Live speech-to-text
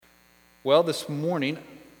Well, this morning,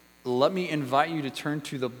 let me invite you to turn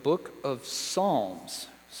to the book of Psalms.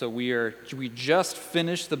 So we just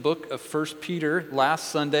finished the book of 1 Peter last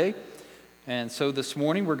Sunday, and so this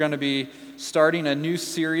morning we're going to be starting a new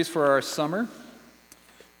series for our summer.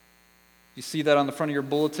 You see that on the front of your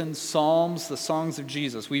bulletin, Psalms, the songs of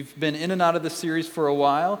Jesus. We've been in and out of this series for a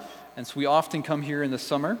while, and so we often come here in the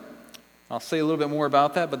summer. I'll say a little bit more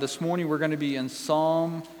about that, but this morning we're going to be in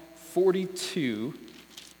Psalm 42.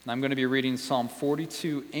 And I'm going to be reading Psalm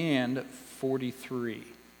 42 and 43.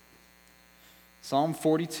 Psalm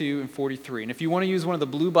 42 and 43. And if you want to use one of the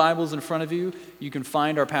blue Bibles in front of you, you can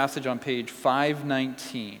find our passage on page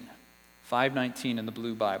 519. 519 in the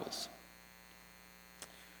blue Bibles.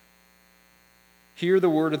 Hear the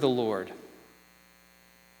word of the Lord.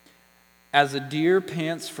 As a deer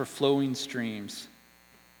pants for flowing streams,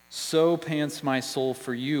 so pants my soul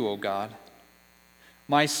for you, O God.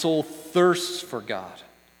 My soul thirsts for God,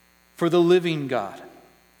 for the living God.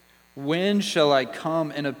 When shall I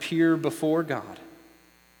come and appear before God?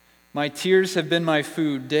 My tears have been my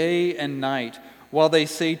food day and night, while they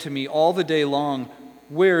say to me all the day long,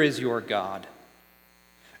 where is your God?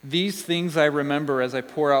 These things I remember as I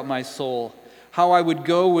pour out my soul, how I would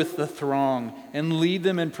go with the throng and lead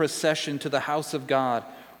them in procession to the house of God,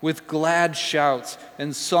 with glad shouts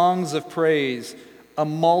and songs of praise, a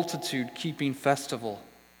multitude keeping festival.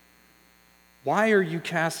 Why are you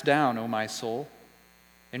cast down, O my soul?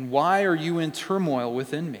 And why are you in turmoil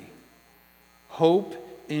within me? Hope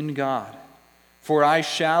in God, for I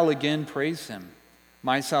shall again praise him,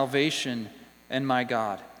 my salvation and my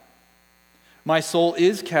God. My soul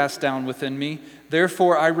is cast down within me,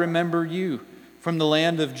 therefore I remember you from the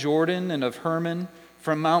land of Jordan and of Hermon,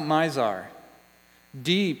 from Mount Mizar.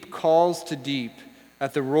 Deep calls to deep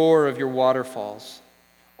at the roar of your waterfalls.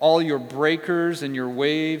 All your breakers and your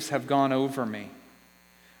waves have gone over me.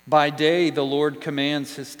 By day the Lord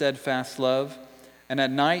commands his steadfast love, and at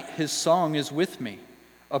night his song is with me,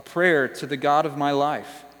 a prayer to the God of my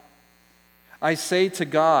life. I say to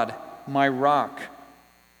God, my rock,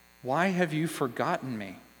 why have you forgotten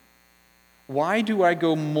me? Why do I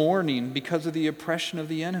go mourning because of the oppression of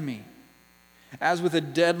the enemy? As with a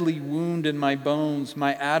deadly wound in my bones,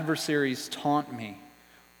 my adversaries taunt me,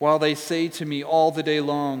 while they say to me all the day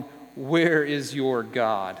long, where is your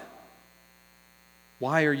God?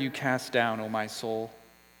 Why are you cast down, O my soul?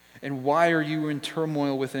 And why are you in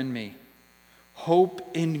turmoil within me? Hope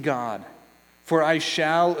in God, for I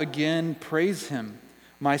shall again praise him,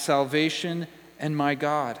 my salvation and my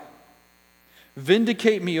God.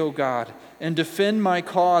 Vindicate me, O God, and defend my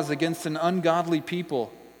cause against an ungodly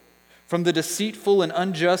people. From the deceitful and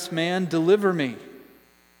unjust man, deliver me.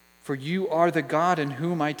 For you are the God in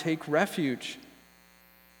whom I take refuge.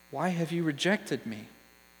 Why have you rejected me?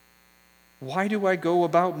 Why do I go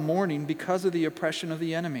about mourning because of the oppression of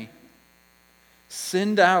the enemy?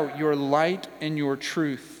 Send out your light and your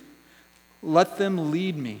truth. Let them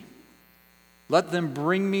lead me. Let them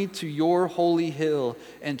bring me to your holy hill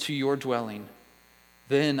and to your dwelling.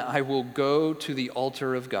 Then I will go to the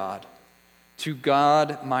altar of God, to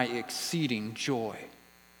God my exceeding joy.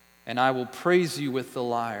 And I will praise you with the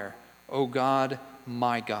lyre, O God,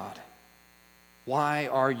 my God. Why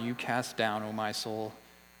are you cast down, O my soul?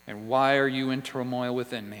 And why are you in turmoil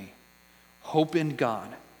within me? Hope in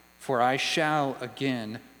God, for I shall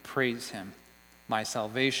again praise him, my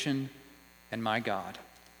salvation and my God.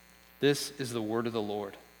 This is the word of the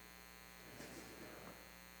Lord.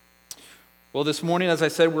 Well, this morning, as I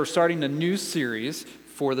said, we're starting a new series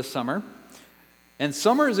for the summer. And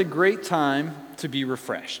summer is a great time to be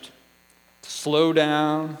refreshed, to slow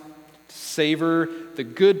down, to savor the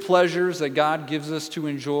good pleasures that God gives us to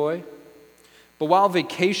enjoy. But while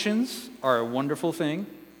vacations are a wonderful thing,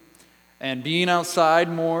 and being outside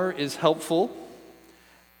more is helpful,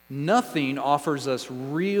 nothing offers us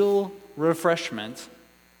real refreshment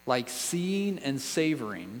like seeing and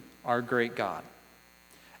savoring our great God.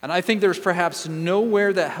 And I think there's perhaps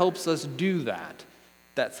nowhere that helps us do that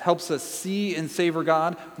helps us see and savor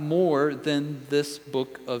God more than this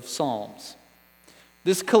book of Psalms.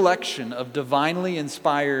 This collection of divinely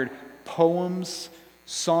inspired poems,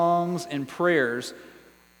 songs, and prayers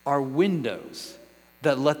are windows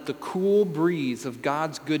that let the cool breeze of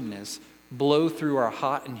God's goodness blow through our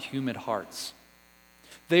hot and humid hearts.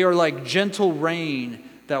 They are like gentle rain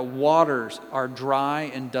that waters our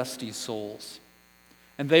dry and dusty souls.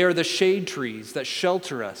 And they are the shade trees that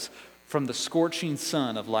shelter us from the scorching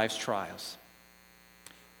sun of life's trials.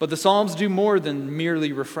 But the Psalms do more than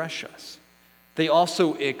merely refresh us. They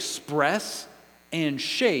also express and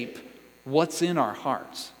shape what's in our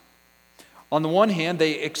hearts. On the one hand,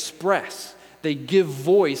 they express, They give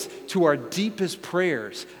voice to our deepest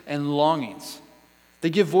prayers and longings. They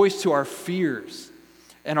give voice to our fears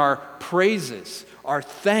and our praises, our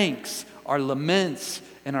thanks, our laments,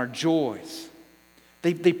 and our joys.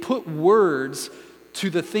 They put words to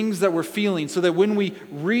the things that we're feeling so that when we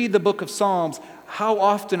read the book of Psalms, how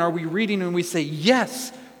often are we reading and we say,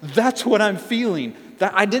 yes, that's what I'm feeling.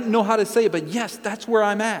 That I didn't know how to say it, but yes, that's where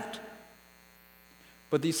I'm at.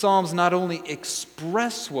 But these Psalms not only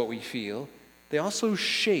express what we feel, they also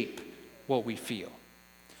shape what we feel.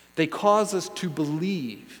 They cause us to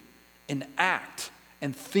believe and act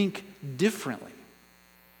and think differently.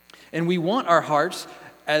 And we want our hearts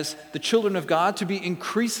as the children of God to be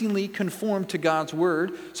increasingly conformed to God's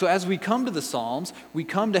word. So as we come to the Psalms, we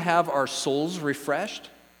come to have our souls refreshed,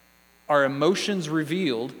 our emotions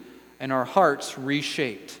revealed, and our hearts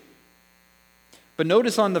reshaped. But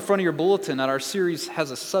notice on the front of your bulletin that our series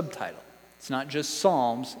has a subtitle. It's not just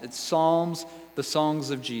Psalms, it's Psalms, the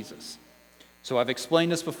Songs of Jesus. So I've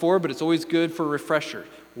explained this before, but it's always good for a refresher.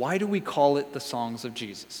 Why do we call it the Songs of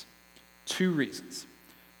Jesus? 2 reasons.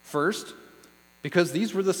 First, because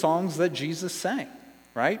these were the songs that Jesus sang,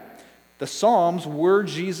 right? The Psalms were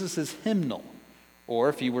Jesus' hymnal, or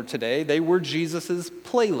if you were today, they were Jesus'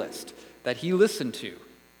 playlist that he listened to.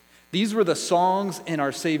 These were the songs in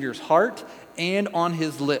our Savior's heart and on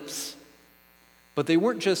his lips. But they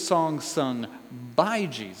weren't just songs sung by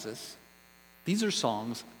Jesus. These are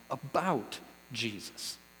songs about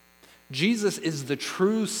Jesus. Jesus is the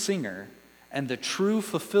true singer and the true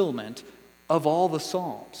fulfillment of all the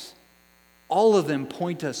Psalms. All of them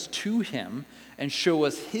point us to him and show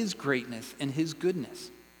us his greatness and his goodness.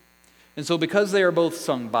 And so because they are both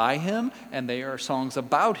sung by him and they are songs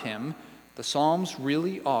about him, the Psalms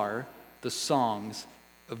really are the songs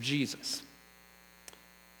of Jesus.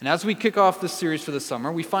 And as we kick off this series for the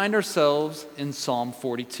summer, we find ourselves in Psalm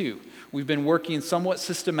 42. We've been working somewhat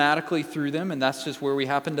systematically through them, and that's just where we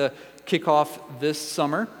happen to kick off this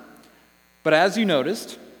summer. But as you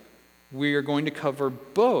noticed, we are going to cover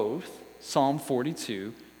both Psalm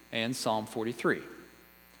 42 and Psalm 43.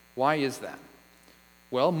 Why is that?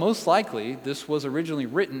 Well, most likely, this was originally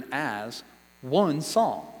written as one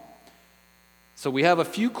psalm. So we have a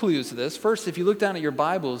few clues to this. First, if you look down at your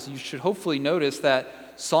Bibles, you should hopefully notice that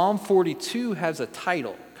Psalm 42 has a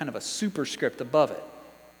title, kind of a superscript above it,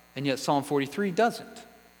 and yet Psalm 43 doesn't.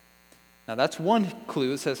 Now that's one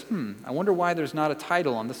clue that says, I wonder why there's not a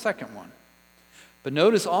title on the second one. But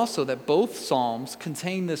notice also that both Psalms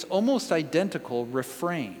contain this almost identical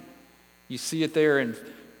refrain. You see it there in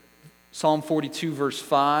Psalm 42, verse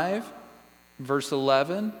 5, verse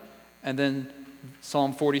 11, and then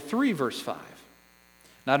Psalm 43, verse 5.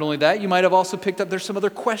 Not only that, you might have also picked up there's some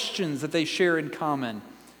other questions that they share in common.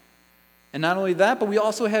 And not only that, but we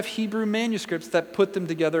also have Hebrew manuscripts that put them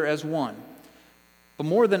together as one. But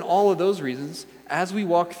more than all of those reasons, as we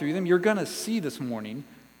walk through them, you're going to see this morning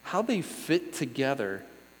how they fit together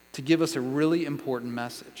to give us a really important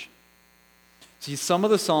message. See, some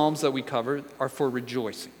of the Psalms that we cover are for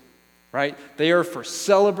rejoicing, right? They are for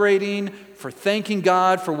celebrating, for thanking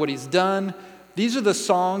God for what he's done. These are the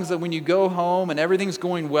songs that when you go home and everything's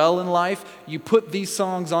going well in life, you put these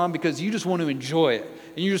songs on because you just want to enjoy it.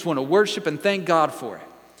 And you just want to worship and thank God for it.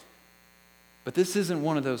 But this isn't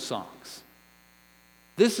one of those songs.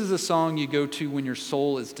 This is a song you go to when your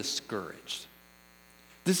soul is discouraged.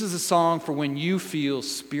 This is a song for when you feel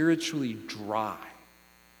spiritually dry.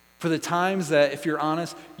 For the times that, if you're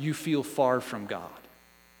honest, you feel far from God.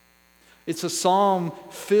 It's a psalm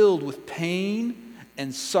filled with pain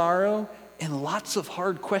and sorrow and lots of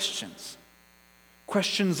hard questions.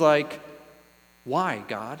 Questions like, why,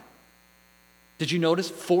 God? Did you notice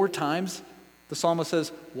 4 times the psalmist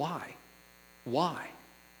says, why? Why?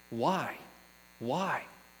 Why? Why?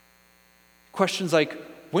 Questions like,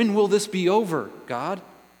 when will this be over, God?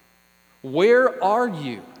 Where are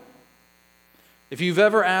you? If you've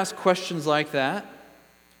ever asked questions like that,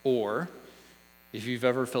 or if you've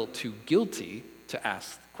ever felt too guilty to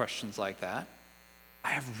ask questions like that, I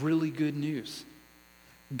have really good news.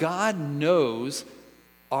 God knows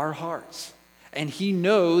our hearts, and he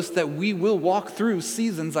knows that we will walk through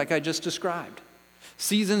seasons like I just described.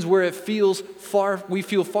 Seasons where we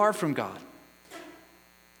feel far from God.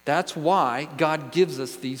 That's why God gives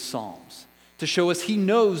us these psalms, to show us he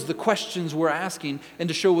knows the questions we're asking and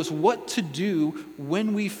to show us what to do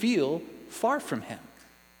when we feel far from him.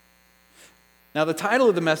 Now, the title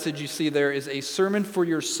of the message you see there is A Sermon for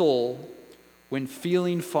Your Soul When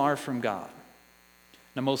Feeling Far from God.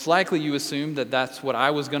 Now, most likely you assumed that that's what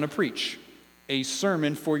I was going to preach, a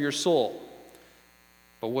sermon for your soul.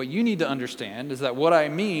 But what you need to understand is that what I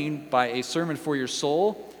mean by a sermon for your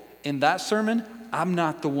soul in that sermon, I'm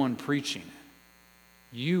not the one preaching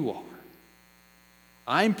it. You are.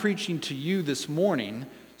 I'm preaching to you this morning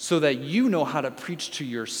so that you know how to preach to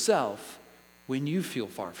yourself when you feel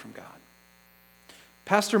far from God.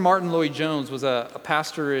 Pastor Martin Lloyd-Jones was a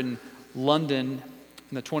pastor in London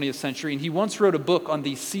in the 20th century, and he once wrote a book on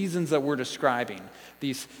these seasons that we're describing,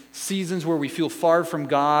 these seasons where we feel far from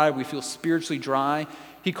God, we feel spiritually dry.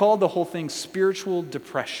 He called the whole thing spiritual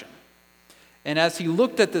depression. And as he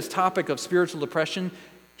looked at this topic of spiritual depression,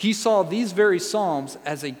 he saw these very Psalms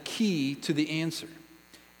as a key to the answer.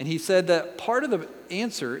 And he said that part of the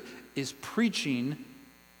answer is preaching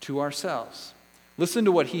to ourselves. Listen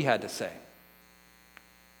to what he had to say.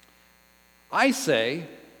 I say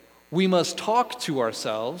we must talk to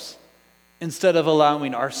ourselves instead of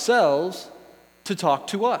allowing ourselves to talk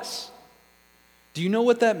to us. Do you know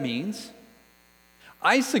what that means?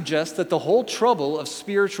 I suggest that the whole trouble of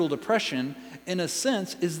spiritual depression, in a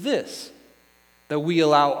sense, is this: that we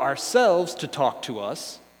allow ourselves to talk to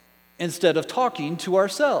us instead of talking to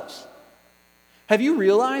ourselves. Have you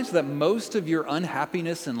realized that most of your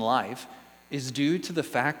unhappiness in life is due to the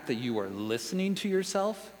fact that you are listening to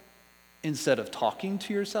yourself instead of talking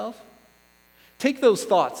to yourself? Take those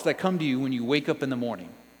thoughts that come to you when you wake up in the morning.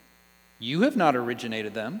 You have not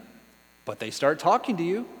originated them, but they start talking to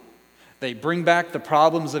you. They bring back the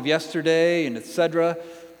problems of yesterday and etc.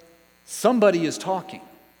 Somebody is talking.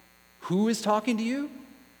 Who is talking to you?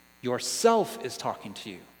 Yourself is talking to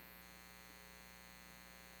you.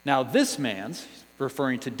 Now this man's,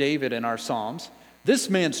 referring to David in our Psalms, this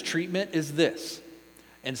man's treatment is this.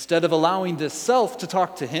 Instead of allowing this self to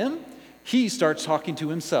talk to him, he starts talking to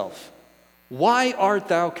himself. Why art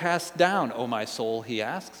thou cast down, O my soul, he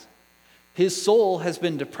asks. His soul has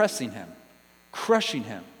been depressing him, crushing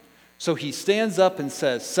him. So he stands up and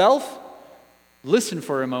says, Self, listen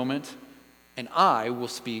for a moment, and I will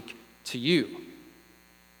speak to you.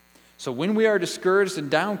 So when we are discouraged and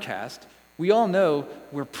downcast, we all know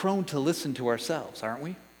we're prone to listen to ourselves, aren't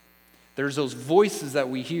we? There's those voices that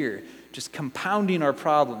we hear, just compounding our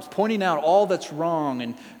problems, pointing out all that's wrong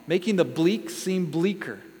and making the bleak seem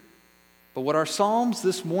bleaker. But what our Psalms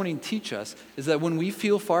this morning teach us is that when we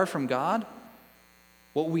feel far from God,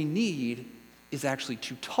 what we need is actually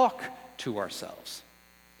to talk to ourselves.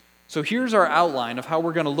 So here's our outline of how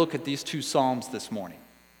we're going to look at these two Psalms this morning.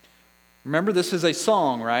 Remember, this is a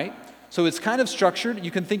song, right? So it's kind of structured.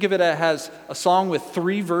 You can think of it as a song with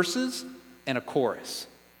 3 verses and a chorus.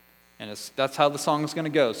 And that's how the song is going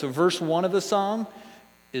to go. So verse 1 of the song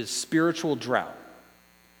is spiritual drought.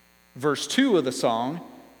 Verse 2 of the song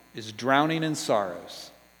is drowning in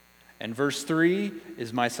sorrows. And verse 3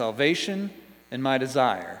 is my salvation and my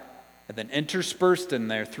desire. And then interspersed in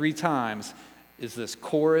there 3 times is this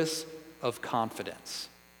chorus of confidence.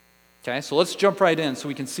 Okay, so let's jump right in so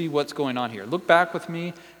we can see what's going on here. Look back with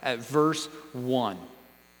me at verse 1.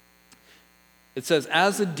 It says,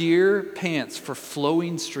 As a deer pants for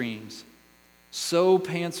flowing streams, so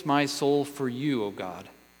pants my soul for you, O God.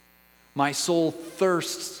 My soul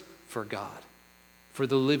thirsts for God, for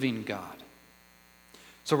the living God.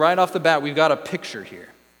 So right off the bat, we've got a picture here.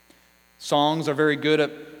 Songs are very good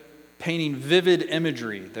at painting vivid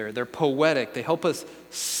imagery. They're poetic. They help us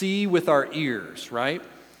see with our ears, right?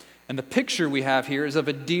 And the picture we have here is of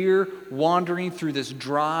a deer wandering through this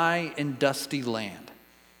dry and dusty land.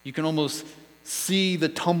 You can almost see the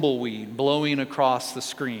tumbleweed blowing across the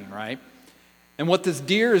screen, right? And what this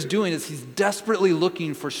deer is doing is he's desperately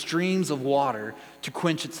looking for streams of water to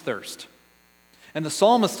quench its thirst. And the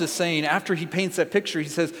psalmist is saying, after he paints that picture, he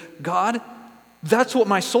says, God, that's what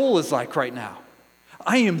my soul is like right now.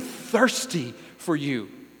 I am thirsty for you.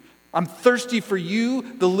 I'm thirsty for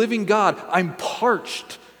you, the living God. I'm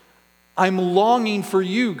parched. I'm longing for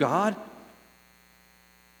you, God.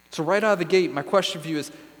 So right out of the gate, my question for you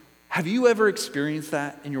is, have you ever experienced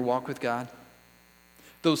that in your walk with God?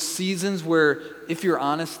 Those seasons where, if you're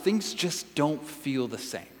honest, things just don't feel the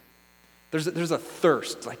same. There's a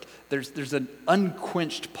thirst, like there's an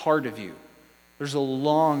unquenched part of you. There's a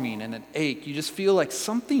longing and an ache. You just feel like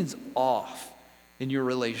something's off in your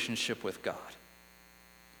relationship with God.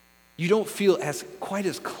 You don't feel quite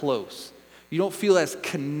as close. You don't feel as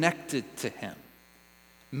connected to Him.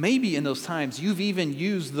 Maybe in those times you've even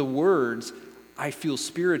used the words, I feel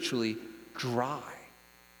spiritually dry,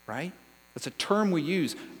 right? That's a term we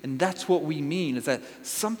use, and that's what we mean, is that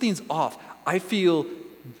something's off. I feel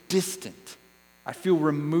distant. I feel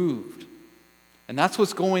removed. And that's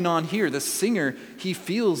what's going on here. The singer, he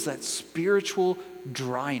feels that spiritual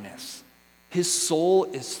dryness. His soul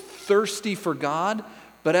is thirsty for God,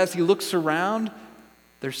 but as he looks around,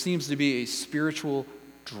 there seems to be a spiritual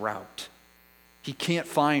drought. He can't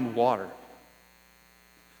find water.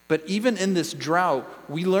 But even in this drought,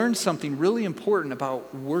 we learn something really important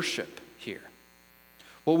about worship here.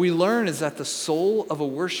 What we learn is that the soul of a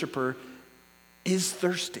worshiper is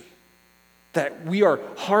thirsty. That we are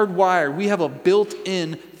hardwired. We have a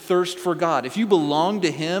built-in thirst for God. If you belong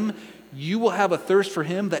to Him, you will have a thirst for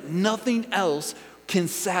Him that nothing else can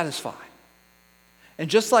satisfy. And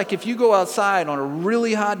just like if you go outside on a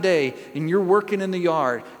really hot day and you're working in the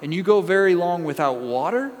yard and you go very long without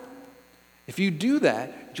water, if you do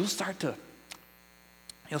that, you'll start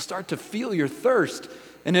to feel your thirst,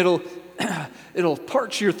 and it'll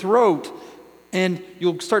parch your throat, and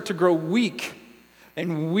you'll start to grow weak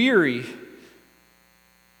and weary.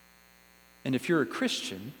 And if you're a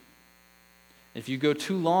Christian, if you go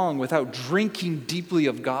too long without drinking deeply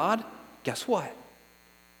of God, guess what?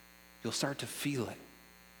 You'll start to feel it.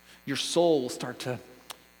 Your soul will start to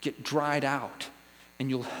get dried out, and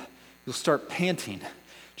you'll start panting,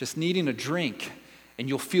 just needing a drink, and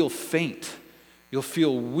you'll feel faint. You'll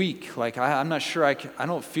feel weak, like I'm not sure I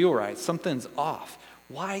don't feel right. Something's off.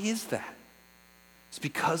 Why is that? It's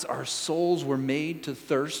because our souls were made to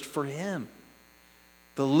thirst for Him.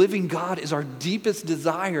 The living God is our deepest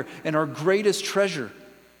desire and our greatest treasure.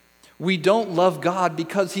 We don't love God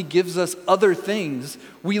because He gives us other things.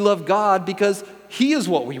 We love God because He is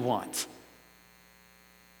what we want.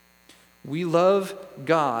 We love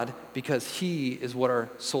God because He is what our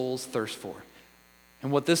souls thirst for.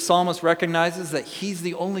 And what this psalmist recognizes is that He's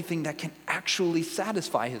the only thing that can actually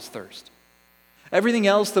satisfy his thirst. Everything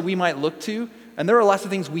else that we might look to, and there are lots of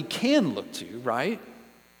things we can look to, right?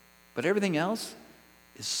 But everything else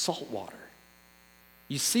is salt water.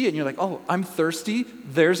 You see it and you're like, oh, I'm thirsty.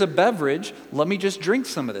 There's a beverage. Let me just drink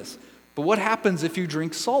some of this. But what happens if you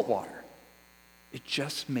drink salt water? It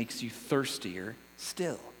just makes you thirstier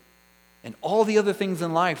still. And all the other things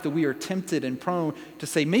in life that we are tempted and prone to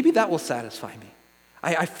say, maybe that will satisfy me.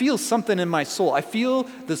 I feel something in my soul. I feel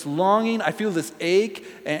this longing. I feel this ache,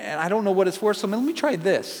 and I don't know what it's for. So let me try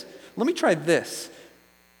this. Let me try this.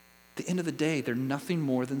 At the end of the day, they're nothing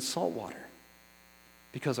more than salt water,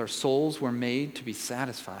 because our souls were made to be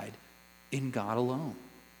satisfied in God alone.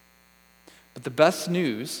 But the best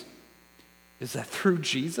news is that through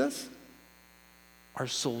Jesus, our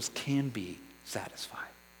souls can be satisfied.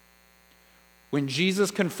 When Jesus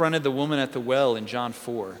confronted the woman at the well in John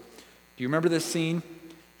 4, do you remember this scene?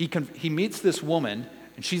 He meets this woman,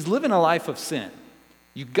 and she's living a life of sin.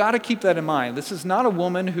 You've got to keep that in mind. This is not a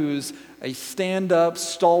woman who's a stand-up,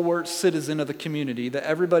 stalwart citizen of the community that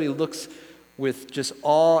everybody looks with just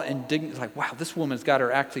awe and dignity, like, wow, this woman's got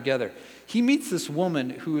her act together. He meets this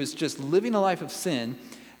woman who is just living a life of sin,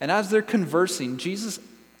 and as they're conversing, Jesus,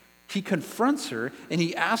 He confronts her, and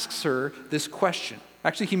He asks her this question.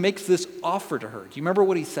 Actually, He makes this offer to her. Do you remember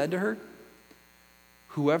what He said to her?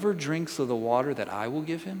 Whoever drinks of the water that I will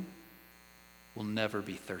give him will never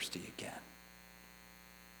be thirsty again.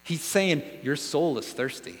 He's saying, your soul is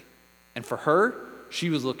thirsty. And for her, she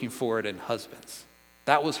was looking for it in husbands.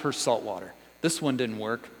 That was her salt water. This one didn't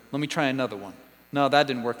work. Let me try another one. No, that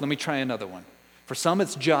didn't work. Let me try another one. For some,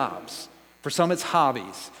 it's jobs. For some, it's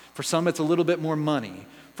hobbies. For some, it's a little bit more money.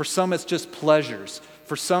 For some, it's just pleasures.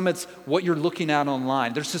 For some, it's what you're looking at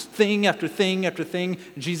online. There's just thing after thing after thing.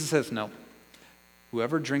 And Jesus says, no.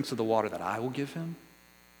 Whoever drinks of the water that I will give him,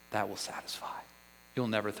 that will satisfy. You'll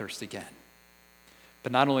never thirst again.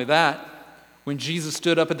 But not only that, when Jesus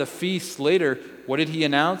stood up at the feast later, what did He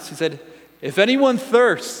announce? He said, if anyone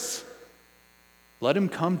thirsts, let him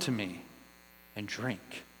come to me and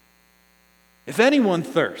drink. If anyone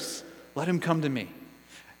thirsts, let him come to me.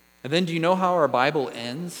 And then do you know how our Bible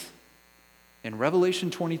ends? In Revelation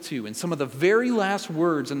 22, in some of the very last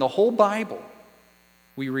words in the whole Bible,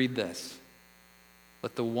 we read this.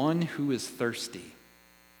 Let the one who is thirsty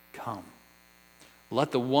come. Let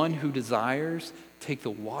the one who desires take the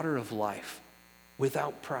water of life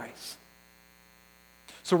without price.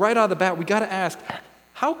 So right out of the bat, we got to ask,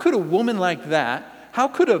 how could a woman like that, how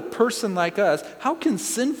could a person like us, how can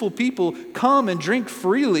sinful people come and drink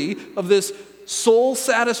freely of this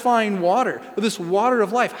soul-satisfying water, of this water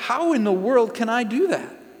of life? How in the world can I do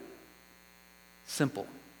that? Simple.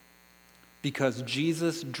 Because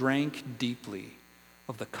Jesus drank deeply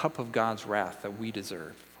of the cup of God's wrath that we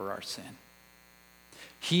deserve for our sin.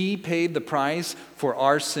 He paid the price for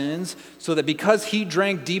our sins so that because He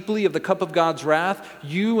drank deeply of the cup of God's wrath,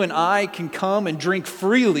 you and I can come and drink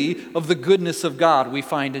freely of the goodness of God we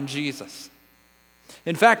find in Jesus.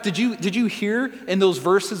 In fact, did you hear in those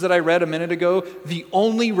verses that I read a minute ago, the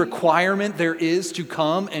only requirement there is to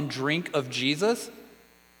come and drink of Jesus?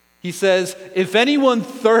 He says, if anyone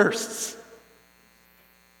thirsts,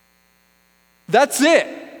 That's it.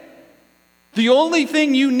 The only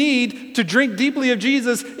thing you need to drink deeply of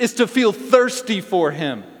Jesus is to feel thirsty for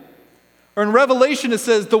him. Or in Revelation it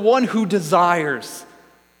says, the one who desires.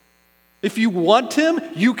 If you want him,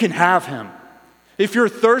 you can have him. If you're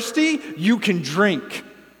thirsty, you can drink.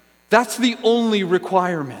 That's the only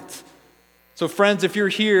requirement. So friends, if you're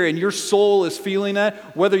here and your soul is feeling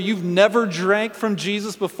that, whether you've never drank from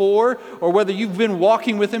Jesus before or whether you've been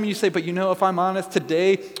walking with him and you say, but if I'm honest,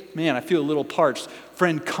 today, man, I feel a little parched.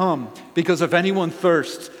 Friend, come, because if anyone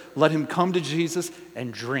thirsts, let him come to Jesus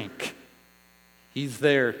and drink. He's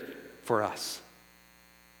there for us.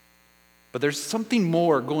 But there's something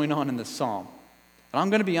more going on in this psalm. And I'm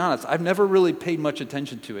going to be honest, I've never really paid much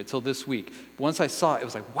attention to it till this week. Once I saw it, it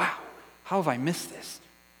was like, wow, how have I missed this?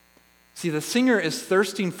 See, the singer is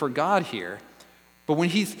thirsting for God here, but when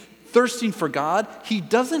he's thirsting for God, he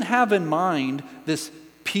doesn't have in mind this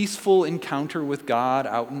peaceful encounter with God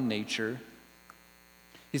out in nature.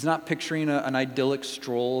 He's not picturing an idyllic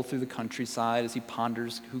stroll through the countryside as he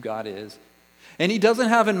ponders who God is. And he doesn't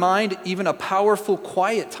have in mind even a powerful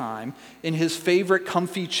quiet time in his favorite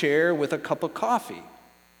comfy chair with a cup of coffee.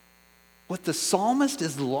 What the psalmist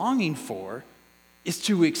is longing for is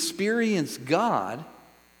to experience God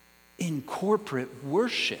in corporate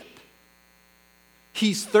worship.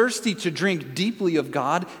 He's thirsty to drink deeply of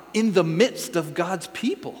God in the midst of God's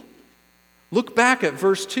people. Look back at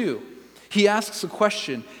verse 2. He asks a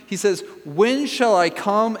question. He says, "When shall I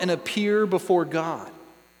come and appear before God?"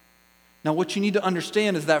 Now, what you need to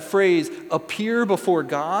understand is that phrase, appear before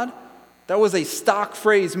God, that was a stock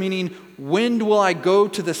phrase meaning, when will I go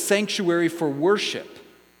to the sanctuary for worship?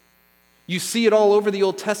 You see it all over the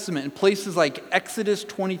Old Testament in places like Exodus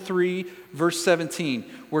 23, verse 17,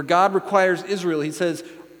 where God requires Israel, he says,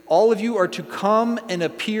 all of you are to come and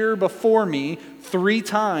appear before me 3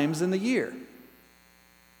 times in the year.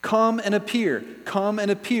 Come and appear,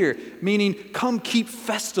 meaning come keep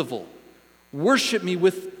festival. Worship me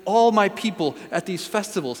with all my people at these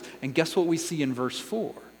festivals. And guess what we see in verse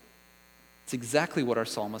 4? It's exactly what our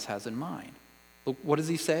psalmist has in mind. Look, what does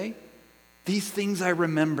he say? These things I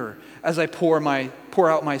remember as I pour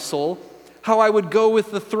out my soul, how I would go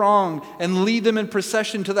with the throng and lead them in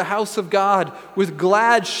procession to the house of God with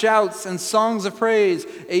glad shouts and songs of praise,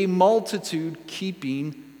 a multitude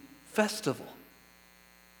keeping festival.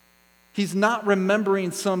 He's not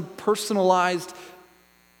remembering some personalized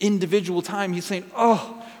individual time. He's saying,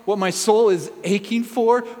 what my soul is aching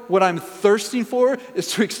for, what I'm thirsting for, is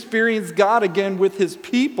to experience God again with his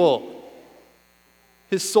people.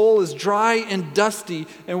 His soul is dry and dusty,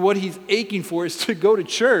 and what he's aching for is to go to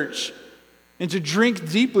church and to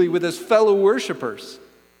drink deeply with his fellow worshipers.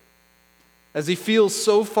 As he feels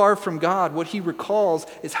so far from God, what he recalls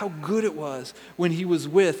is how good it was when he was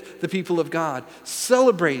with the people of God,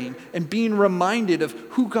 celebrating and being reminded of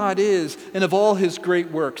who God is and of all his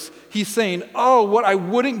great works. He's saying, what I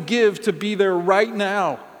wouldn't give to be there right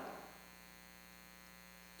now.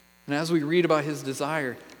 And as we read about his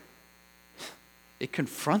desire, it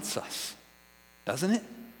confronts us, doesn't it?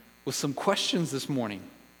 With some questions this morning.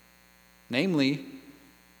 Namely,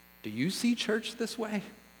 do you see church this way?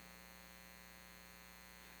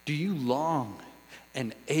 Do you long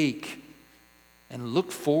and ache and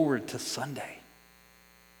look forward to Sunday?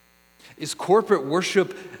 Is corporate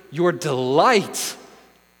worship your delight?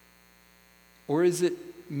 Or is it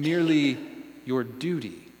merely your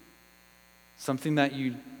duty? Something that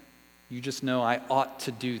you just know, I ought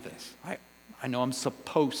to do this. I know I'm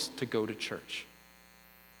supposed to go to church.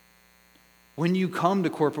 When you come to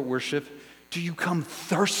corporate worship, do you come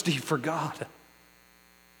thirsty for God?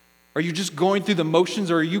 Are you just going through the motions,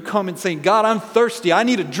 or are you coming saying, God, I'm thirsty. I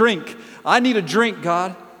need a drink. I need a drink,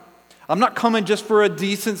 God. I'm not coming just for a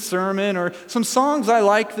decent sermon or some songs I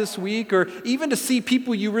like this week or even to see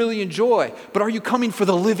people you really enjoy. But are you coming for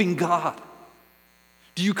the living God?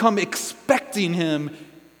 Do you come expecting him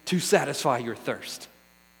to satisfy your thirst?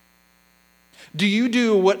 Do you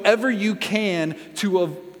do whatever you can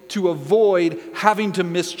to avoid having to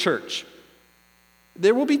miss church?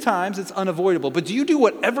 There will be times it's unavoidable, but do you do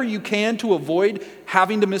whatever you can to avoid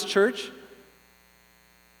having to miss church?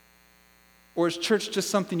 Or is church just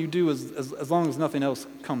something you do as long as nothing else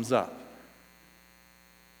comes up?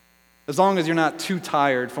 As long as you're not too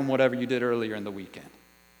tired from whatever you did earlier in the weekend?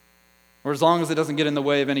 Or as long as it doesn't get in the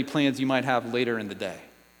way of any plans you might have later in the day?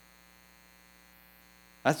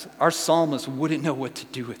 Our psalmist wouldn't know what to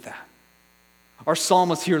do with that. Our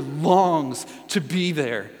psalmist here longs to be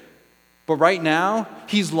there. But right now,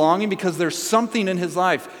 he's longing because there's something in his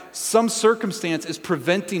life, some circumstance is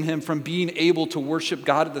preventing him from being able to worship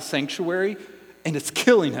God at the sanctuary, and it's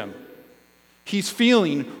killing him. He's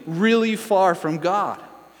feeling really far from God.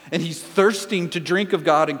 And he's thirsting to drink of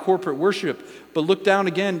God in corporate worship. But look down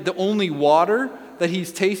again, the only water that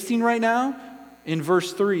he's tasting right now in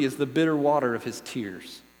verse 3 is the bitter water of his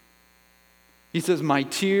tears. He says, "My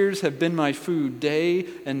tears have been my food day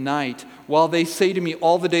and night, while they say to me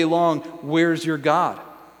all the day long, 'Where's your God?'"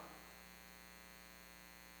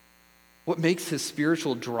 What makes his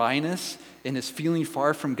spiritual dryness and his feeling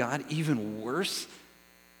far from God even worse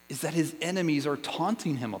is that his enemies are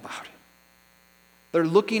taunting him about it. They're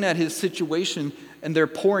looking at his situation and they're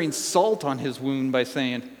pouring salt on his wound by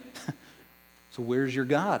saying, "So where's your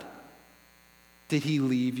God? Did he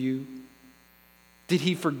leave you? Did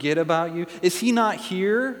he forget about you? Is he not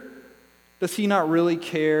here? Does he not really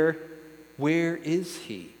care? Where is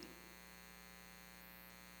he?"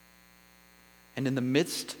 And in the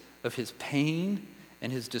midst of his pain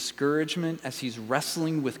and his discouragement, as he's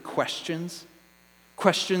wrestling with questions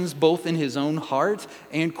both in his own heart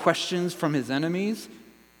and questions from his enemies,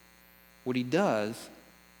 what he does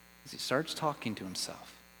is he starts talking to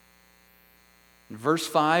himself. In verse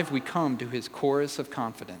 5, we come to his chorus of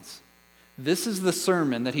confidence. This is the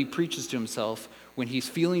sermon that he preaches to himself when he's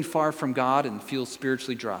feeling far from God and feels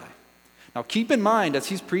spiritually dry. Now keep in mind, as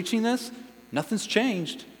he's preaching this, nothing's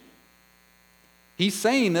changed. He's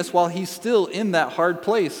saying this while he's still in that hard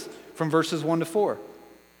place from verses 1 to 4.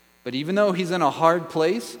 But even though he's in a hard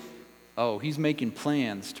place, he's making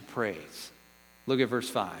plans to praise. Look at verse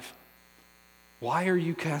 5. "Why are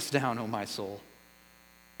you cast down, O my soul?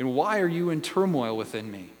 And why are you in turmoil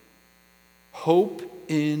within me? Hope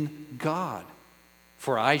in God,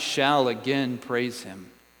 for I shall again praise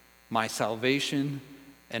him, my salvation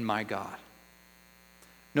and my God."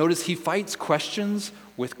 Notice he fights questions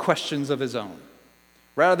with questions of his own.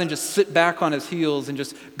 Rather than just sit back on his heels and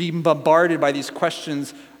just be bombarded by these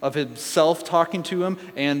questions of himself talking to him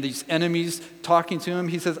and these enemies talking to him,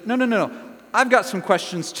 he says, no, I've got some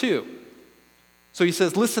questions too. So he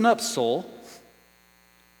says, "Listen up, soul.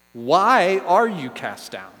 Why are you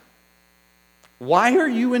cast down? Why are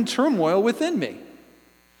you in turmoil within me?"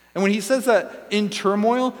 And when he says that in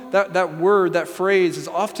turmoil, that word, that phrase is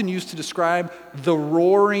often used to describe the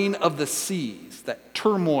roaring of the seas, that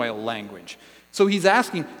turmoil language. So he's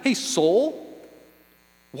asking, "Hey, soul,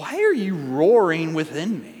 why are you roaring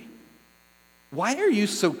within me? Why are you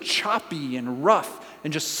so choppy and rough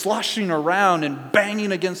and just sloshing around and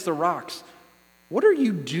banging against the rocks? What are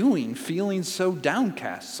you doing feeling so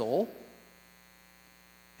downcast, soul?"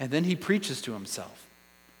 And then he preaches to himself.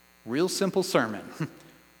 Real simple sermon.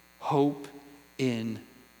 Hope in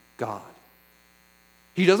God.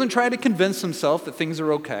 He doesn't try to convince himself that things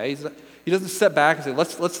are okay. He doesn't step back and say,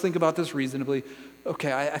 let's think about this reasonably.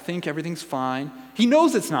 Okay, I think everything's fine. He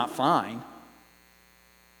knows it's not fine.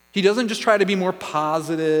 He doesn't just try to be more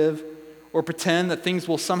positive or pretend that things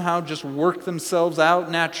will somehow just work themselves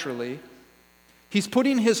out naturally. He's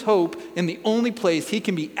putting his hope in the only place he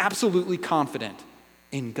can be absolutely confident,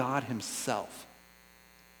 in God himself.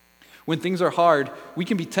 When things are hard, we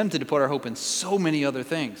can be tempted to put our hope in so many other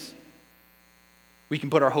things. We can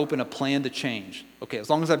put our hope in a plan to change. Okay, as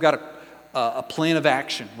long as I've got a plan of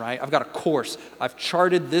action, right? I've got a course. I've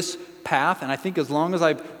charted this path, and I think as long as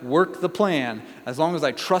I work the plan, as long as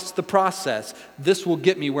I trust the process, this will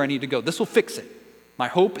get me where I need to go. This will fix it. My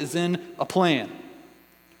hope is in a plan.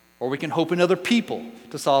 Or we can hope in other people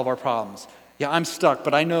to solve our problems. Yeah, I'm stuck,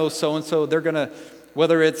 but I know so-and-so, they're going to,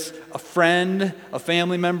 whether it's a friend, a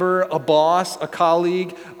family member, a boss, a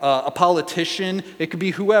colleague, a politician, it could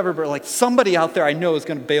be whoever, but like somebody out there I know is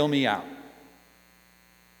going to bail me out.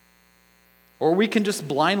 Or we can just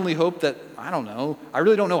blindly hope that, I don't know, I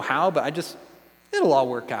really don't know how, but it'll all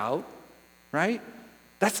work out, right?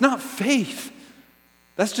 That's not faith.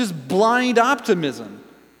 That's just blind optimism.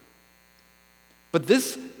 But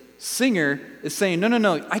this singer is saying,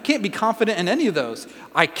 no, I can't be confident in any of those.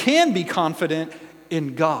 I can be confident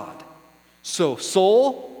in God. So,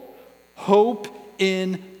 soul, hope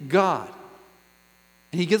in God.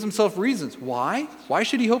 And he gives himself reasons. Why? Why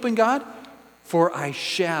should he hope in God? For I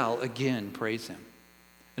shall again praise him.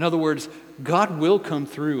 In other words, God will come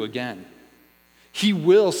through again. He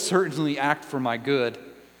will certainly act for my good.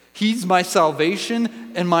 He's my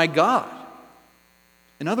salvation and my God.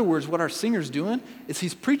 In other words, what our singer's doing is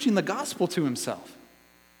he's preaching the gospel to himself.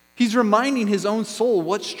 He's reminding his own soul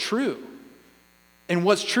what's true. And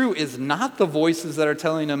what's true is not the voices that are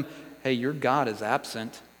telling him, hey, your God is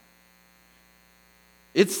absent.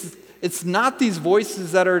 It's not these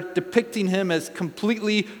voices that are depicting him as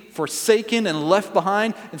completely forsaken and left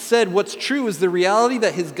behind. Instead, what's true is the reality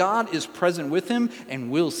that his God is present with him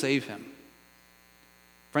and will save him.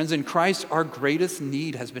 Friends, in Christ, our greatest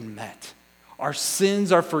need has been met. Our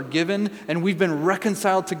sins are forgiven, and we've been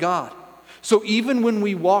reconciled to God. So even when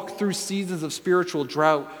we walk through seasons of spiritual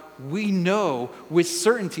drought, we know with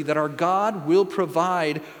certainty that our God will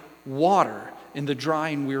provide water in the dry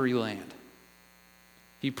and weary land.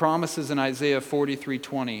 He promises in Isaiah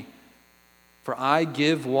 43:20, "For I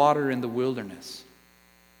give water in the wilderness,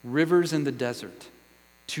 rivers in the desert,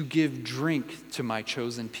 to give drink to my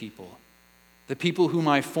chosen people, the people whom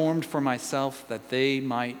I formed for myself, that they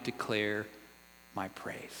might declare my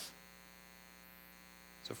praise."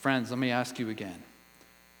 So friends, let me ask you again.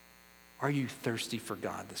 Are you thirsty for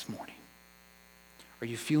God this morning? Are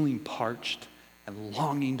you feeling parched and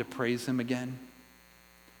longing to praise him again?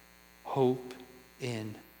 Hope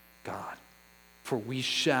in God, for we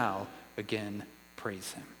shall again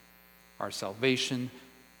praise him, our salvation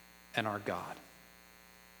and our God.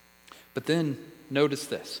 But then notice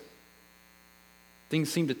this.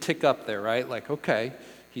 Things seem to tick up there, right? Like, okay,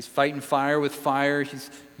 he's fighting fire with fire.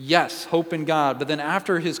 Yes, hope in God. But then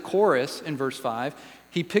after his chorus in verse 5,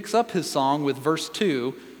 he picks up his song with verse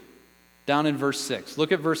 2 down in verse 6.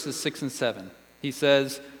 Look at verses 6 and 7. He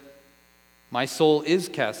says, "My soul is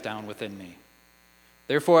cast down within me.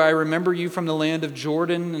 Therefore I remember you from the land of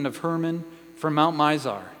Jordan and of Hermon, from Mount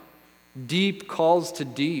Mizar. Deep calls to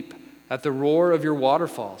deep at the roar of your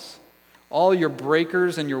waterfalls. All your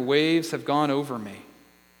breakers and your waves have gone over me."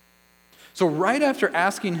 So right after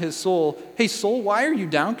asking his soul, "Hey soul, why are you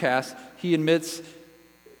downcast?" he admits,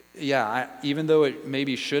 even though it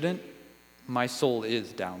maybe shouldn't, my soul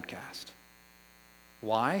is downcast.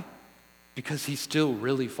 Why? Because he's still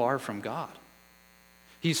really far from God.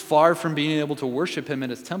 He's far from being able to worship him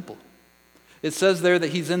in his temple. It says there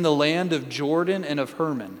that he's in the land of Jordan and of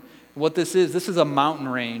Hermon. What this is a mountain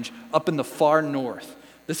range up in the far north.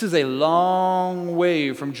 This is a long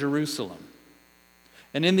way from Jerusalem.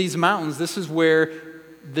 And in these mountains, this is where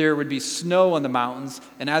there would be snow on the mountains,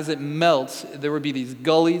 and as it melts, there would be these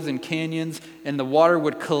gullies and canyons, and the water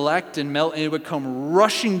would collect and melt, and it would come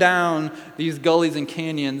rushing down these gullies and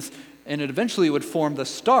canyons, and it eventually would form the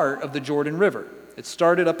start of the Jordan River. It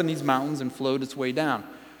started up in these mountains and flowed its way down.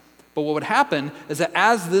 But what would happen is that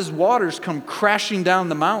as these waters come crashing down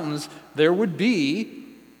the mountains, there would be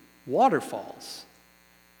waterfalls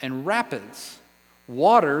and rapids,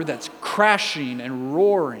 water that's crashing and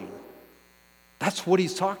roaring. That's what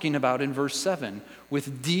he's talking about in verse 7,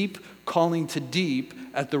 with deep calling to deep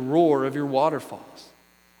at the roar of your waterfalls.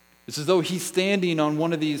 It's as though he's standing on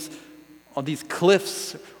one of these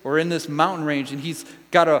cliffs or in this mountain range, and he's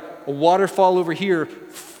got a waterfall over here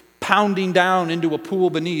pounding down into a pool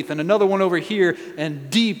beneath, and another one over here, and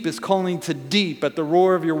deep is calling to deep at the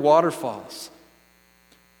roar of your waterfalls.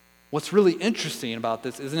 What's really interesting about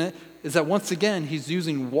this, isn't it, is that once again he's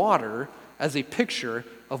using water as a picture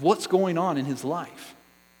of what's going on in his life.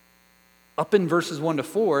 Up in verses 1 to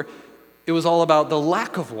 4, it was all about the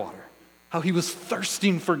lack of water, how he was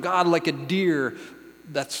thirsting for God like a deer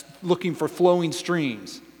that's looking for flowing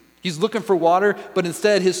streams. He's looking for water, but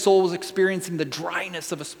instead his soul was experiencing the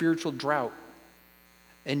dryness of a spiritual drought.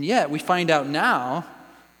 And yet we find out now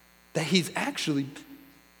that he's actually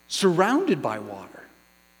surrounded by water.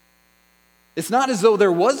 It's not as though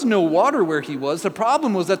there was no water where he was. The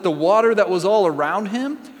problem was that the water that was all around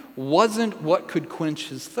him wasn't what could quench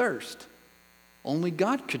his thirst. Only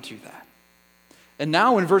God could do that. And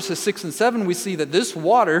now in verses 6 and 7, we see that this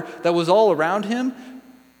water that was all around him,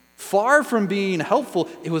 far from being helpful,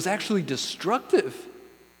 it was actually destructive.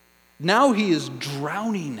 Now he is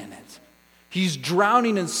drowning in it. He's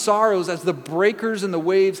drowning in sorrows as the breakers and the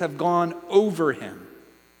waves have gone over him.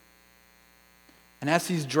 And as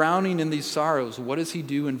he's drowning in these sorrows, what does he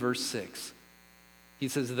do in verse 6? He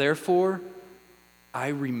says, "Therefore, I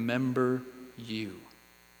remember you."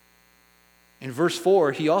 In verse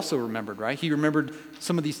 4, he also remembered, right? He remembered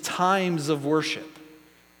some of these times of worship.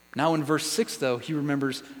 Now in verse 6, though, he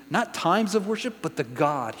remembers not times of worship, but the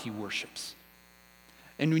God he worships.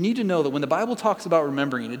 And we need to know that when the Bible talks about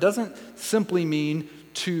remembering, it doesn't simply mean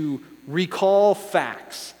to recall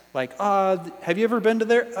facts. Like, have you ever been to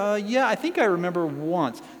there? Yeah, I think I remember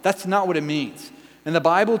once. That's not what it means. In the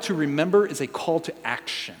Bible, to remember is a call to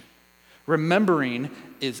action. Remembering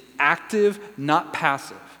is active, not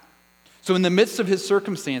passive. So in the midst of his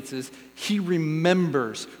circumstances, he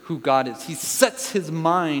remembers who God is. He sets his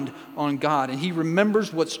mind on God, and he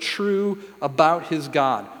remembers what's true about his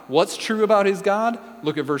God. What's true about his God?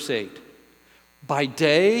 Look at verse 8. "By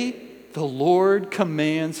day, the Lord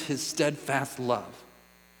commands his steadfast love.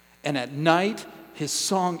 And at night, his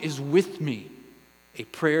song is with me, a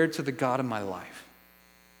prayer to the God of my life."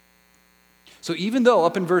 So even though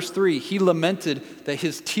up in verse 3, he lamented that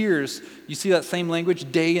his tears, you see that same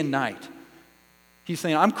language, day and night. He's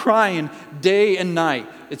saying, I'm crying day and night.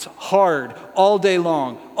 It's hard all day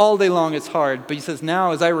long. All day long it's hard. But he says,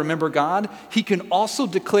 now as I remember God, he can also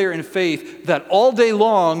declare in faith that all day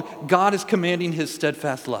long, God is commanding his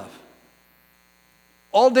steadfast love.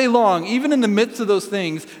 All day long, even in the midst of those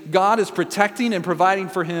things, God is protecting and providing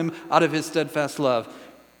for him out of his steadfast love.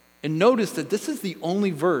 And notice that this is the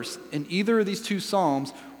only verse in either of these two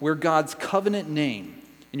Psalms where God's covenant name,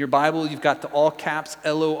 in your Bible, you've got the all caps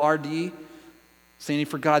Lord, standing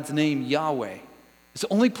for God's name, Yahweh. It's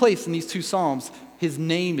the only place in these two Psalms his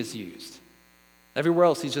name is used. Everywhere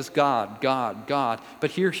else, he's just God, God, God.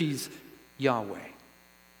 But here he's Yahweh.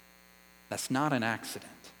 That's not an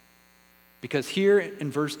accident. Because here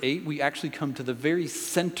in verse 8, we actually come to the very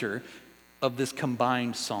center of this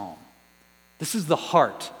combined psalm. This is the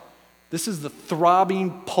heart. This is the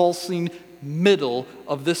throbbing, pulsing middle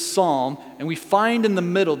of this psalm. And we find in the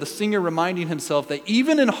middle the singer reminding himself that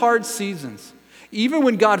even in hard seasons, even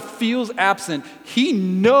when God feels absent, he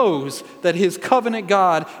knows that his covenant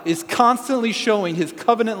God is constantly showing his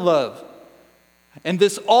covenant love. And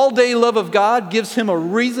this all-day love of God gives him a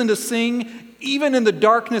reason to sing, even in the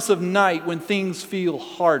darkness of night when things feel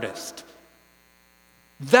hardest.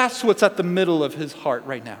 That's what's at the middle of his heart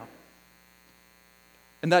right now.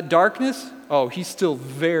 And that darkness, he still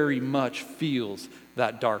very much feels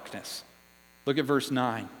that darkness. Look at verse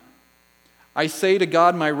 9. I say to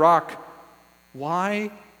God, my rock,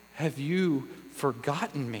 why have you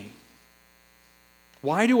forgotten me?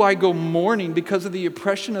 Why do I go mourning because of the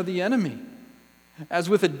oppression of the enemy? As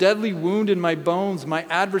with a deadly wound in my bones, my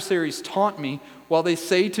adversaries taunt me while they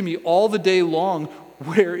say to me all the day long,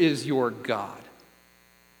 where is your God?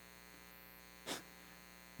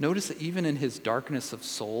 Notice that even in his darkness of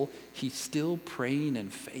soul, he's still praying in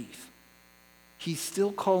faith. He's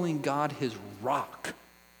still calling God his rock.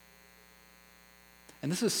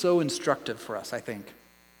 And this is so instructive for us, I think.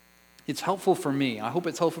 It's helpful for me. I hope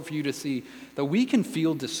it's helpful for you to see that we can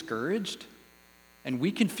feel discouraged and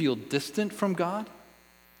we can feel distant from God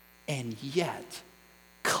and yet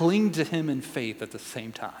cling to him in faith at the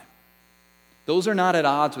same time. Those are not at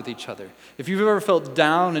odds with each other. If you've ever felt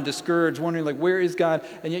down and discouraged, wondering like, where is God?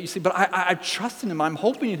 And yet you say, but I trust in him. I'm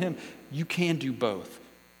hoping in him. You can do both.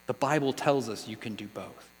 The Bible tells us you can do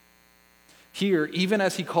both. Here, even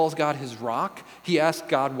as he calls God his rock, he asks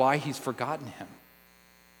God why he's forgotten him.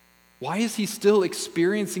 Why is he still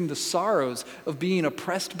experiencing the sorrows of being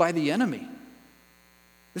oppressed by the enemy?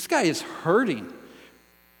 This guy is hurting.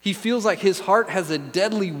 He feels like his heart has a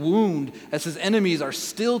deadly wound as his enemies are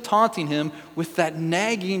still taunting him with that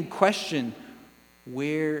nagging question,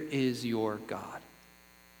 where is your God?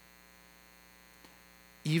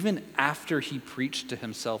 Even after he preached to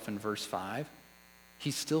himself in verse 5,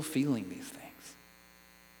 he's still feeling these things.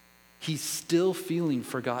 He's still feeling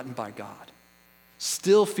forgotten by God,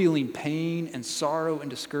 still feeling pain and sorrow and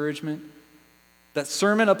discouragement. That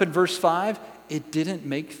sermon up in verse 5, it didn't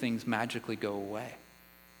make things magically go away.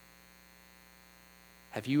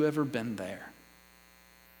 Have you ever been there?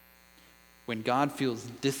 When God feels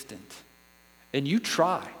distant and you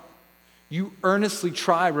earnestly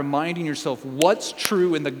try reminding yourself what's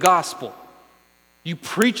true in the gospel. You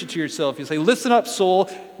preach it to yourself. You say, listen up, soul.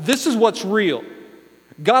 This is what's real.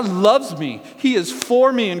 God loves me. He is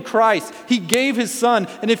for me in Christ. He gave his son.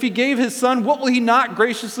 And if he gave his son, what will he not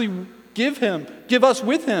graciously give us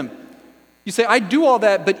with him? You say, I do all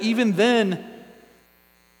that, but even then,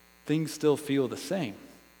 things still feel the same.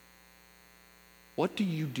 What do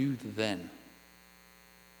you do then?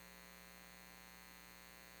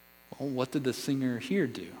 Well, what did the singer here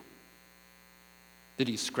do? Did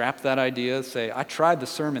he scrap that idea, say, I tried the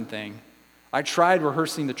sermon thing. I tried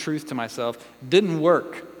rehearsing the truth to myself. Didn't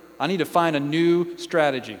work. I need to find a new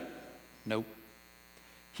strategy. Nope.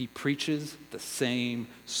 He preaches the same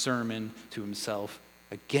sermon to himself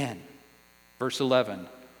again. Verse 11,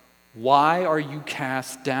 why are you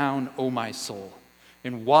cast down, O my soul?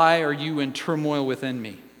 And why are you in turmoil within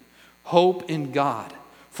me? Hope in God,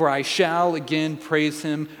 for I shall again praise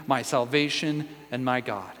him, my salvation and my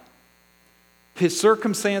God. His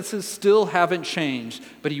circumstances still haven't changed,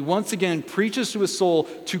 but he once again preaches to his soul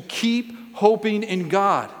to keep hoping in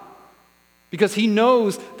God. Because he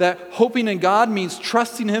knows that hoping in God means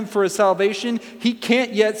trusting him for his salvation he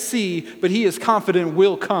can't yet see, but he is confident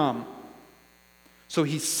will come. So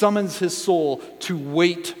he summons his soul to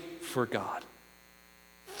wait for God.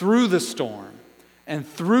 Through the storm and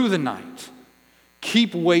through the night,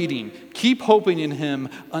 keep waiting, keep hoping in him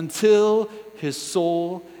until his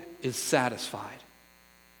soul is satisfied.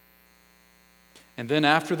 And then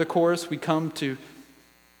after the chorus, we come to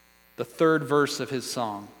the third verse of his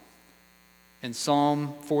song. in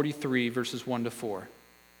Psalm 43, verses 1 to 4.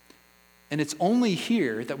 And it's only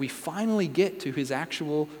here that we finally get to his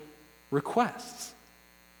actual requests.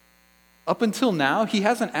 Up until now, he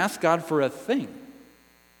hasn't asked God for a thing.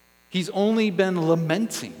 He's only been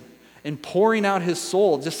lamenting and pouring out his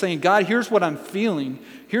soul, just saying, God, here's what I'm feeling.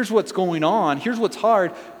 Here's what's going on. Here's what's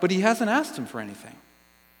hard. But he hasn't asked him for anything.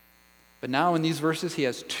 But now in these verses, he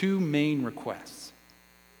has two main requests.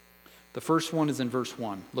 The first one is in verse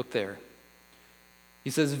 1. Look there. He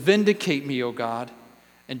says, "Vindicate me, O God,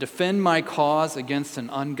 and defend my cause against an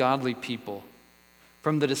ungodly people.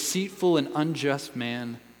 From the deceitful and unjust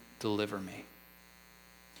man, deliver me."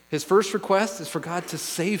 His first request is for God to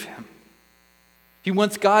save him. He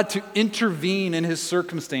wants God to intervene in his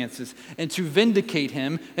circumstances and to vindicate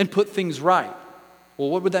him and put things right. Well,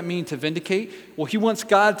 what would that mean, to vindicate? Well, he wants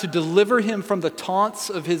God to deliver him from the taunts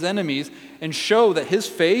of his enemies and show that his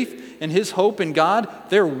faith and his hope in God,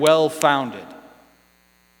 they're well-founded.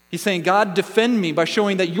 He's saying, God, defend me by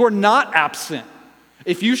showing that you're not absent.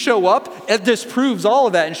 If you show up, it disproves all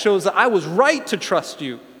of that and shows that I was right to trust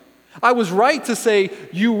you. I was right to say,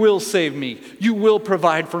 you will save me. You will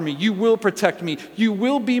provide for me. You will protect me. You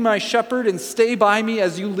will be my shepherd and stay by me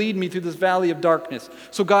as you lead me through this valley of darkness.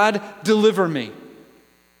 So God, deliver me.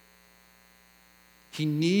 He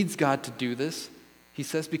needs God to do this, he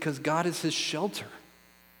says, because God is his shelter.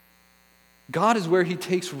 God is where he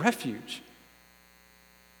takes refuge.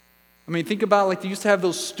 I mean, think about, like, they used to have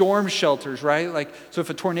those storm shelters, right? Like, so if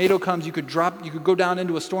a tornado comes, you could go down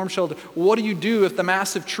into a storm shelter. What do you do if the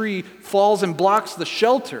massive tree falls and blocks the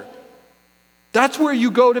shelter? That's where you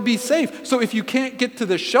go to be safe. So if you can't get to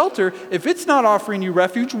the shelter, if it's not offering you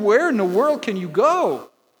refuge, where in the world can you go?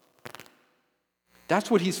 That's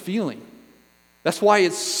what he's feeling. That's why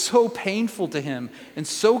it's so painful to him and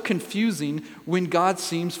so confusing when God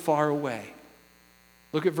seems far away.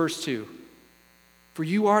 Look at verse 2. "For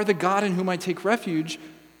you are the God in whom I take refuge.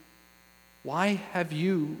 Why have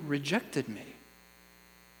you rejected me?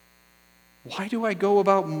 Why do I go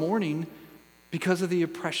about mourning because of the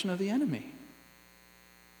oppression of the enemy?"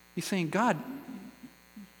 He's saying, God,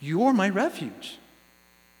 you're my refuge.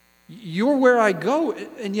 You're where I go,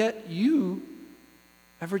 and yet you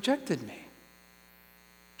have rejected me.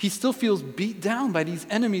 He still feels beat down by these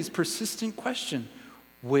enemies' persistent question,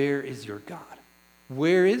 where is your God?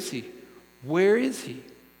 Where is he? Where is he?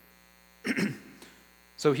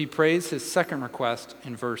 So he prays his second request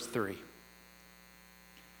in verse 3.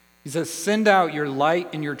 He says, "Send out your light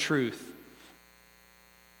and your truth.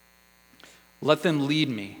 Let them lead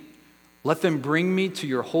me. Let them bring me to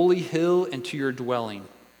your holy hill and to your dwelling.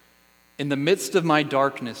 In the midst of my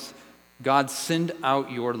darkness, God, send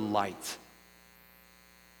out your light."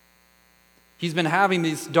 He's been having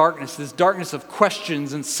this darkness of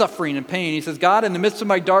questions and suffering and pain. He says, God, in the midst of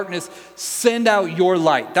my darkness, send out your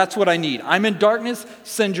light. That's what I need. I'm in darkness,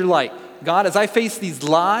 send your light. God, as I face these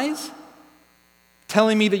lies,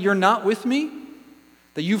 telling me that you're not with me,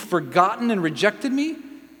 that you've forgotten and rejected me,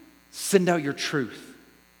 send out your truth.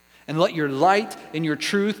 And let your light and your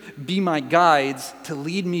truth be my guides to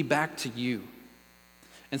lead me back to you.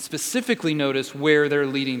 And specifically notice where they're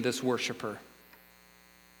leading this worshiper.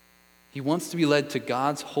 He wants to be led to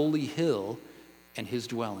God's holy hill and his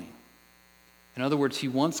dwelling. In other words, he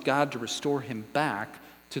wants God to restore him back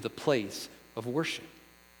to the place of worship.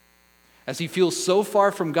 As he feels so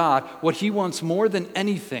far from God, what he wants more than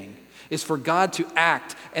anything is for God to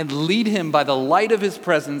act and lead him by the light of his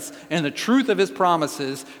presence and the truth of his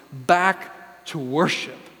promises back to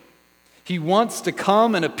worship. He wants to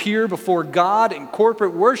come and appear before God in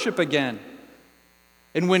corporate worship again.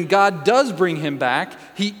 And when God does bring him back,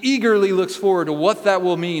 he eagerly looks forward to what that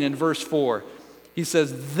will mean in verse 4. He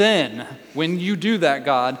says, "Then, when you do that,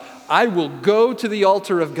 God, I will go to the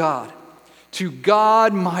altar of God, to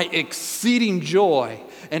God my exceeding joy,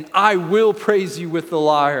 and I will praise you with the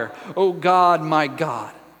lyre, O God, my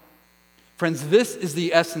God." Friends, this is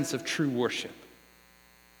the essence of true worship.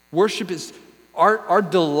 Worship is, our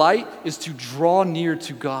delight is to draw near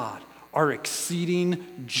to God, our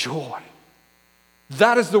exceeding joy.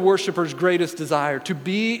 That is the worshiper's greatest desire, to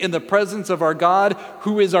be in the presence of our God,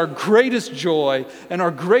 who is our greatest joy and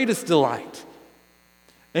our greatest delight.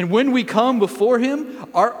 And when we come before him,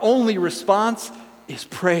 our only response is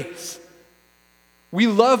praise. We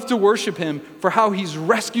love to worship him for how he's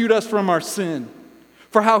rescued us from our sin,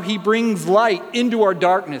 for how he brings light into our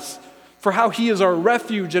darkness, for how he is our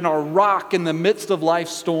refuge and our rock in the midst of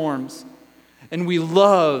life's storms. And we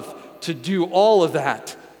love to do all of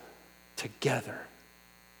that together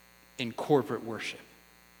in corporate worship.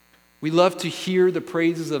 We love to hear the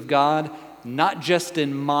praises of God, not just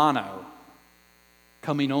in mono,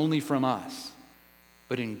 coming only from us,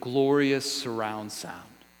 but in glorious surround sound,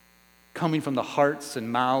 coming from the hearts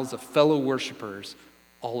and mouths of fellow worshipers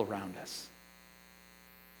all around us.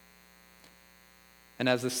 And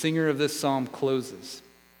as the singer of this psalm closes,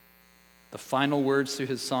 the final words to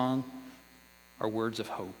his song are words of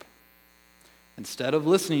hope. Instead of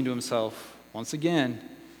listening to himself, once again,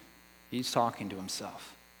 he's talking to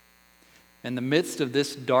himself. In the midst of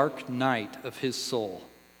this dark night of his soul,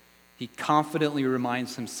 he confidently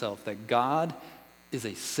reminds himself that God is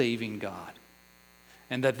a saving God,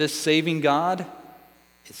 and that this saving God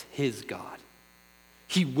is his God.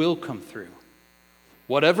 He will come through.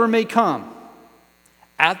 Whatever may come,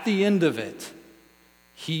 at the end of it,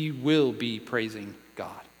 he will be praising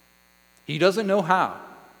God. He doesn't know how.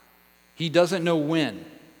 He doesn't know when.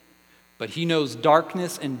 But he knows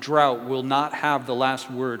darkness and drought will not have the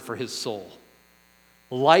last word for his soul.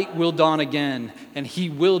 Light will dawn again, and he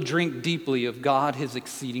will drink deeply of God, his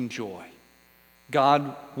exceeding joy.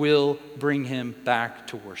 God will bring him back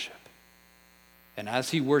to worship. And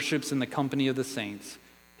as he worships in the company of the saints,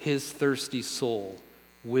 his thirsty soul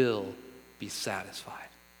will be satisfied.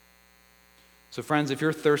 So friends, if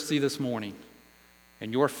you're thirsty this morning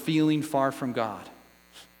and you're feeling far from God,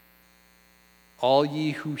 all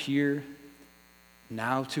ye who hear,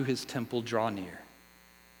 now to his temple draw near,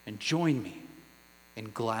 and join me in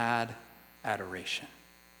glad adoration.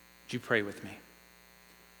 Would you pray with me?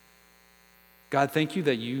 God, thank you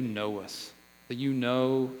that you know us, that you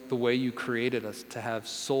know the way you created us to have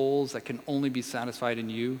souls that can only be satisfied in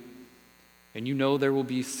you. And you know there will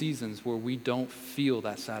be seasons where we don't feel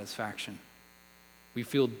that satisfaction. We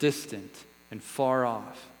feel distant and far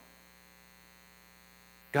off.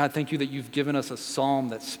 God, thank you that you've given us a psalm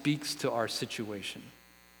that speaks to our situation.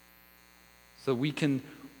 So we can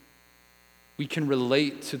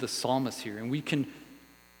relate to the psalmist here, and we can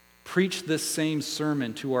preach this same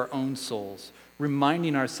sermon to our own souls,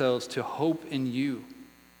 reminding ourselves to hope in you,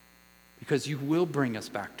 because you will bring us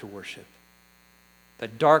back to worship.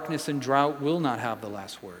 That darkness and drought will not have the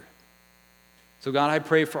last word. So God, I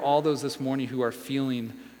pray for all those this morning who are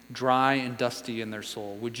feeling dry and dusty in their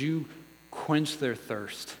soul. Would you quench their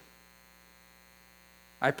thirst?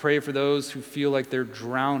 I pray for those who feel like they're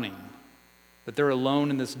drowning, that they're alone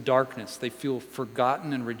in this darkness. They feel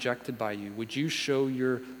forgotten and rejected by you. Would you show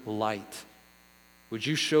your light? Would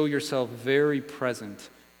you show yourself very present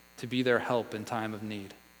to be their help in time of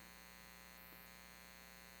need?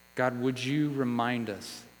 God, would you remind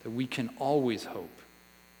us that we can always hope,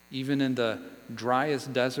 even in the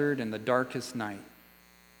driest desert and the darkest night,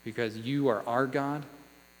 because you are our God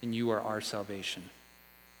and you are our salvation.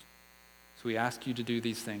 So we ask you to do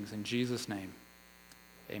these things in Jesus' name.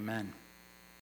 Amen.